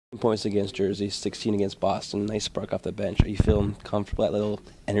Points against Jersey, 16 against Boston. Nice spark off the bench. Are you feeling comfortable, that little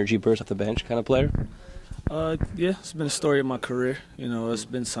energy burst off the bench kind of player? Yeah, it's been a story of my career. You know, it's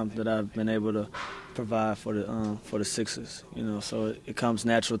been something that I've been able to provide for the Sixers. You know, so it comes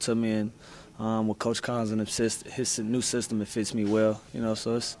natural to me, and with Coach Collins and his new system, it fits me well. You know,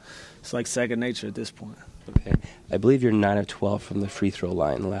 so it's like second nature at this point. Okay, I believe you're 9 of 12 from the free throw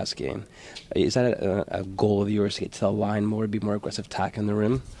line in the last game. Is that a goal of yours to get to the line more, be more aggressive, attacking the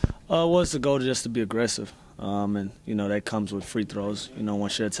rim? Well, it's the goal just to be aggressive, and you know that comes with free throws. You know,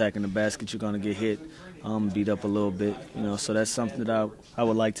 once you're attacking the basket, you're gonna get hit, beat up a little bit. You know, so that's something that I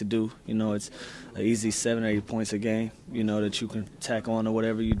would like to do. You know, it's an easy 7 or 8 points a game. You know, that you can tack on or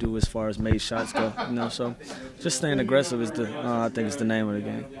whatever you do as far as made shots go. You know, so just staying aggressive is I think it's the name of the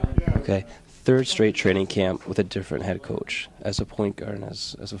game. Okay, third straight training camp with a different head coach. As a point guard and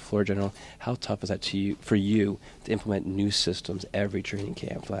as a floor general, how tough is that for you to implement new systems every training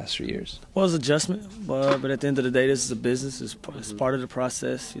camp for the last 3 years? Well, it's adjustment, but at the end of the day, this is a business. It's part of the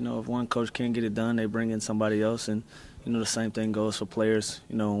process. You know, if one coach can't get it done, they bring in somebody else, and you know the same thing goes for players.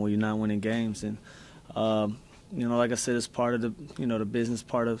 You know, when you're not winning games, and you know, like I said, it's part of the business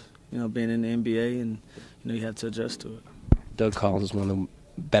part of being in the NBA, and you know you have to adjust to it. Doug Collins is one of the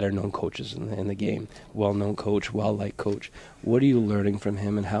better-known coaches in the game, well-known coach, well-liked coach. What are you learning from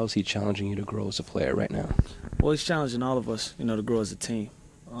him, and how is he challenging you to grow as a player right now? Well, he's challenging all of us, you know, to grow as a team.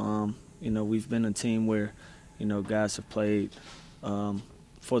 You know, we've been a team where, you know, guys have played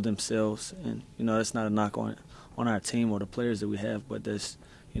for themselves, and you know that's not a knock on our team or the players that we have, but that's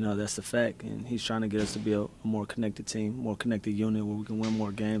the fact. And he's trying to get us to be a more connected team, more connected unit, where we can win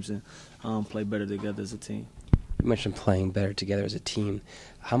more games and play better together as a team. You mentioned playing better together as a team.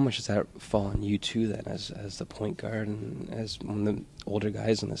 How much does that fall on you too, then, as the point guard and as one of the older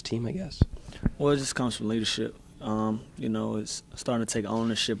guys on this team, I guess? Well, it just comes from leadership. You know, it's starting to take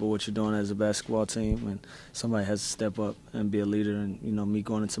ownership of what you're doing as a basketball team, and somebody has to step up and be a leader. And you know, me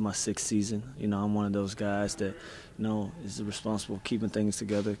going into my 6th season, you know, I'm one of those guys that is responsible for keeping things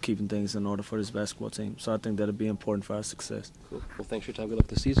together, keeping things in order for this basketball team. So I think that'll be important for our success. Cool. Well, thanks for your time. Good luck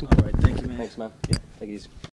this season. All right, thank you, man. Thanks, man. Yeah, take it easy.